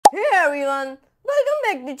everyone, welcome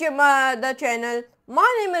back to the channel.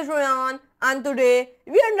 My name is Royan and today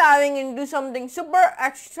we are diving into something super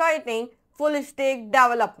exciting, full stack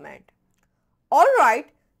development. Alright,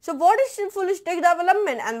 so what is full stack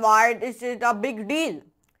development and why is it a big deal?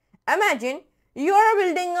 Imagine you are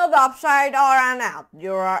building a website or an app.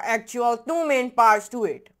 There are actual two main parts to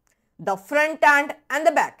it, the front end and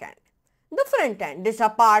the back end. The front end is a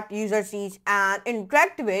part user sees and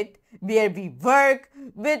interact with, where we work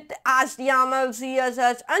with HTML,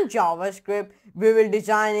 CSS and JavaScript. We will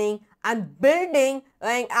designing and building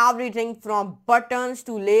everything from buttons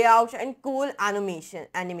to layouts and cool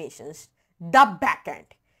animations. The back end.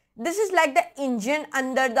 This is like the engine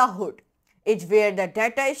under the hood. It's where the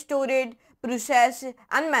data is stored, processed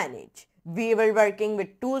and managed. We will working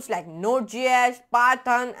with tools like Node.js,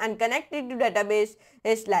 Python and connected to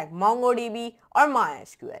databases like MongoDB or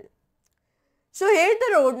MySQL. So here's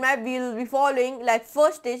the roadmap we will be following. Like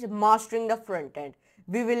first is mastering the front end.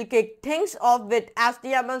 We will kick things off with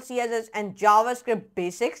HTML, CSS and JavaScript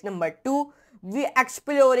basics. Number 2, we are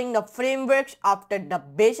exploring the frameworks. After the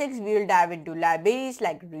basics, we will dive into libraries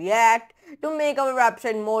like React to make our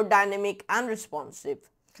website more dynamic and responsive.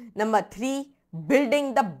 Number 3,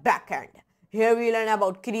 building the backend. Here we learn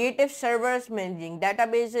about creative servers, managing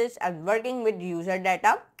databases and working with user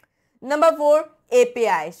data. Number 4,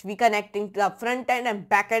 APIs. We connecting to the front end and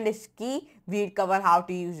back end is key. We'll cover how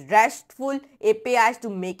to use RESTful APIs to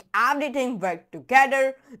make everything work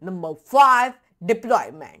together. Number 5,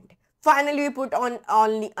 deployment. Finally, we put on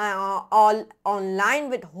all online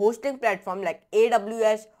with hosting platform like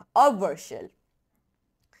AWS or Virtual.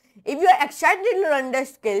 If you are excited to learn the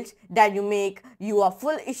skills that you make you a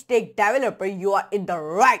full stack developer, you are in the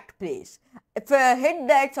right place. If you hit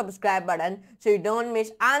that subscribe button so you don't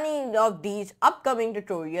miss any of these upcoming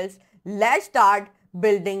tutorials, let's start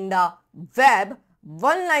building the web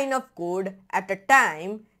one line of code at a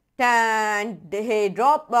time. And hey,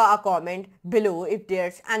 drop a comment below if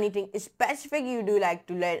there's anything specific you do like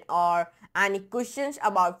to learn or any questions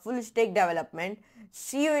about full stack development.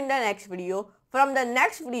 See you in the next video. From the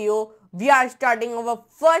next video, we are starting our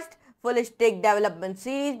first full stack development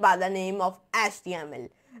series by the name of HTML.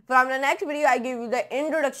 From the next video, I give you the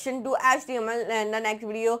introduction to HTML, and the next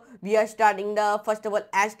video we are starting the first of all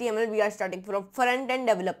HTML. We are starting from front end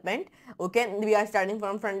development. Okay, we are starting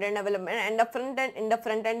from front end development, and in the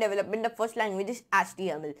front end development, the first language is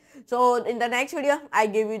HTML. So in the next video, I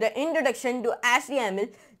give you the introduction to HTML.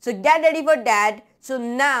 So get ready for that. So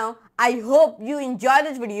now I hope you enjoy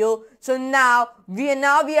this video. So now we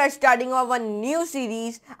are starting our new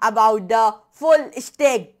series about the full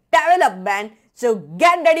stack development. So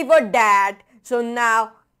get ready for that. So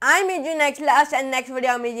now I'm making next class and next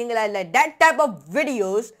video I'm making like that type of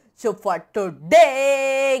videos. So for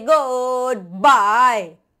today,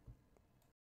 goodbye.